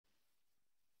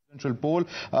Central poll.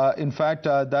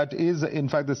 That is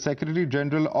the Secretary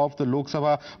General of the Lok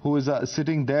Sabha who is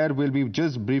sitting there will be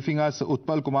just briefing us.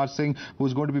 Utpal Kumar Singh, who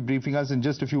is going to be briefing us in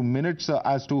just a few minutes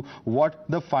as to what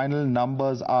the final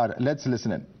numbers are. Let's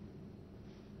listen in.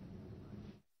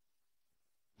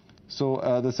 So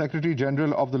the Secretary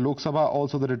General of the Lok Sabha,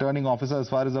 also the returning officer as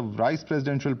far as the vice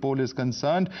presidential poll is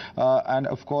concerned. And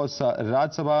of course,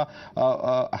 Rajya Sabha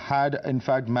had in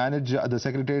fact managed, the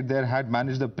Secretariat there had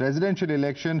managed the presidential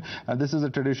election. And this is a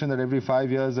tradition that every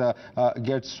 5 years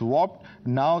gets swapped.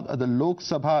 Now the Lok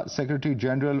Sabha Secretary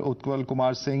General Utpal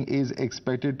Kumar Singh is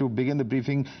expected to begin the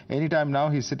briefing anytime now.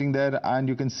 He's sitting there and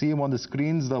you can see him on the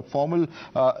screens. The formal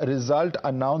result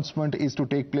announcement is to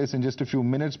take place in just a few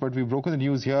minutes. But we've broken the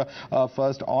news here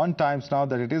first on Times Now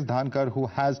that it is Dhankar who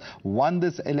has won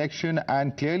this election,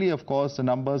 and clearly of course the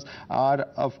numbers are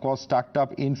of course stacked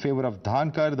up in favor of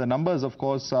Dhankar. The numbers of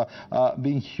course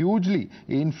being hugely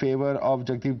in favor of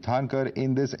Jagdeep Dhankhar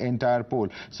in this entire poll.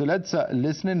 So let's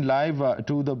listen in live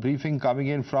to the briefing coming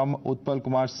in from Utpal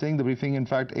Kumar Singh. The briefing in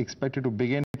fact expected to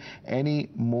begin any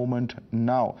moment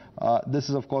now. This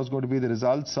is of course going to be the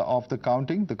results of the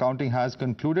counting. The counting has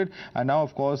concluded, and now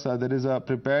of course there is a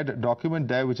prepared document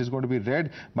there which is going to be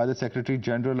read by the Secretary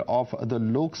General of the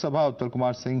Lok Sabha. Utpal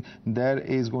Kumar Singh there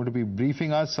is going to be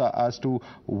briefing us as to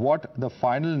what the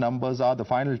final numbers are, the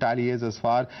final tally is as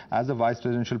far as the vice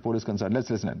presidential poll is concerned. Let's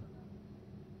listen in.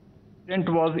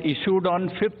 Was issued on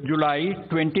 5th July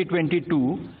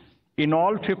 2022. In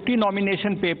all, 50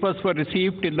 nomination papers were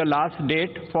received till the last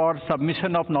date for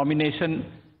submission of nomination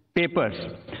papers.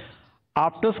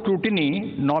 After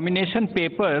scrutiny, nomination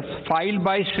papers filed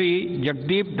by Shri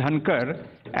Jagdeep Dhankhar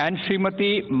and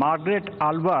Srimati Margaret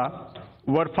Alva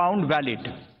were found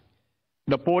valid.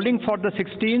 The polling for the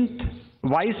 16th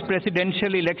Vice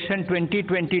Presidential Election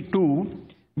 2022,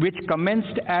 which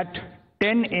commenced at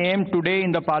 10 a.m. today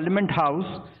in the Parliament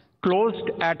House, closed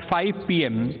at 5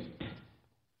 p.m.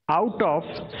 Out of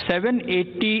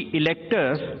 780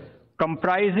 electors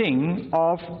comprising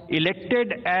of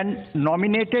elected and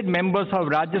nominated members of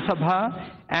Rajya Sabha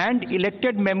and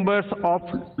elected members of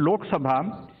Lok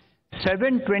Sabha,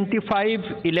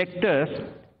 725 electors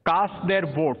cast their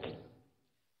votes.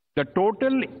 The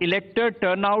total elector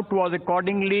turnout was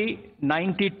accordingly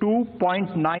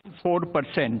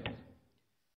 92.94%.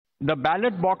 The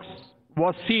ballot box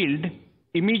was sealed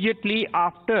immediately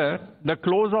after the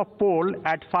close of poll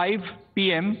at 5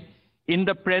 p.m. in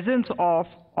the presence of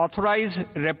authorized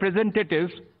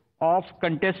representatives of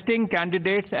contesting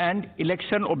candidates and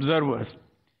election observers.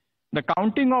 The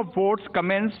counting of votes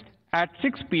commenced at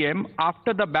 6 p.m.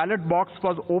 after the ballot box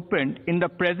was opened in the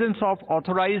presence of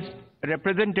authorized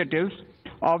representatives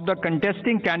of the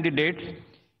contesting candidates,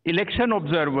 election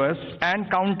observers, and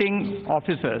counting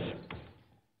officers.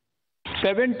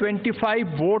 725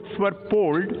 votes were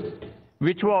polled,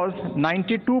 which was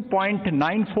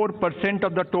 92.94%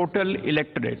 of the total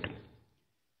electorate.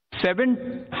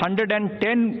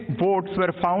 710 votes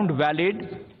were found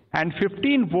valid and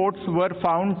 15 votes were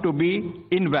found to be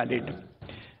invalid.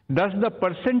 Thus, the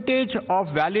percentage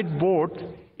of valid votes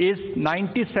is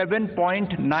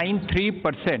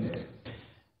 97.93%.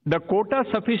 The quota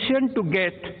sufficient to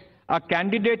get a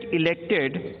candidate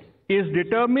elected is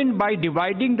determined by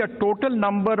dividing the total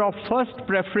number of first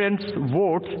preference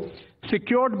votes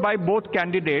secured by both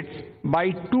candidates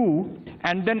by 2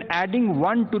 and then adding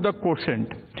 1 to the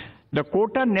quotient. The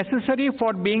quota necessary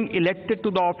for being elected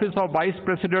to the office of Vice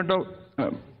President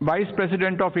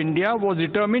of India was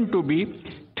determined to be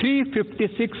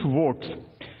 356 votes.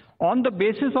 On the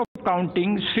basis of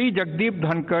counting, Shri Jagdeep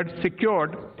Dhankhar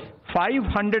secured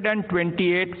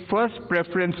 528 first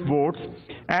preference votes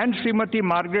and Srimati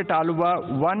Margaret Alva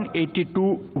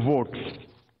 182 votes.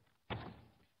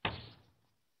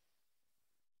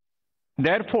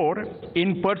 Therefore,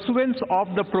 in pursuance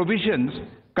of the provisions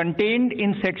contained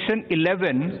in Section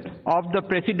 11 of the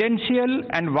Presidential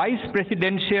and Vice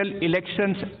Presidential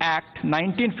Elections Act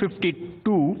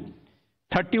 1952,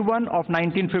 31 of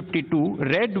 1952,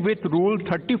 read with Rule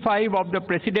 35 of the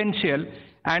Presidential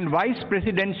and Vice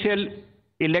Presidential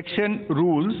Election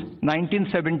Rules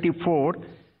 1974,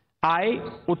 I,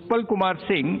 Utpal Kumar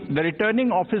Singh, the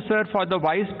returning officer for the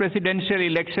Vice Presidential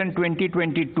Election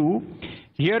 2022,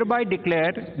 hereby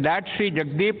declare that Shri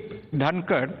Jagdeep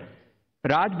Dhankhar,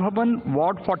 Raj Bhavan,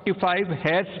 Ward 45,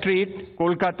 Hare Street,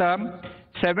 Kolkata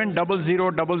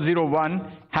 700001,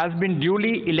 has been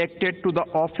duly elected to the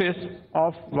office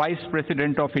of Vice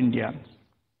President of India.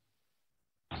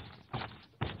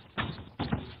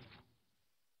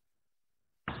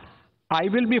 I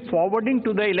will be forwarding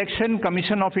to the Election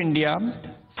Commission of India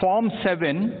Form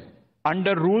 7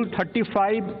 under Rule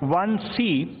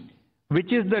 35(1)(c),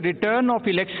 which is the return of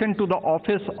election to the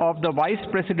office of the Vice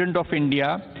President of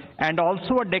India, and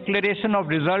also a declaration of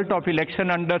result of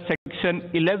election under Section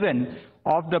 11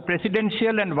 of the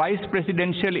Presidential and Vice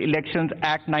Presidential Elections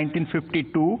Act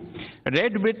 1952,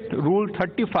 read with Rule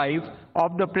 35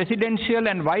 of the Presidential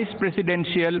and Vice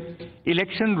Presidential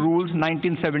Election Rules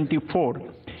 1974.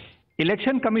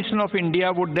 Election Commission of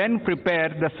India would then prepare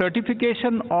the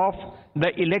certification of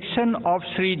the election of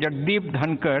Shri Jagdeep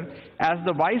Dhankhar as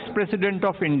the Vice President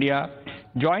of India,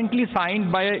 jointly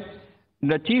signed by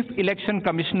the Chief Election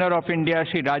Commissioner of India,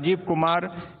 Shri Rajiv Kumar,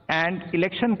 and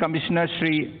Election Commissioner,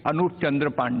 Shri Anup Chandra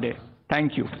Pandey.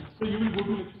 Thank you.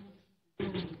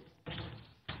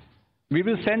 We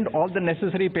will send all the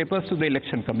necessary papers to the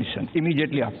Election Commission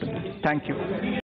immediately after this. Thank you.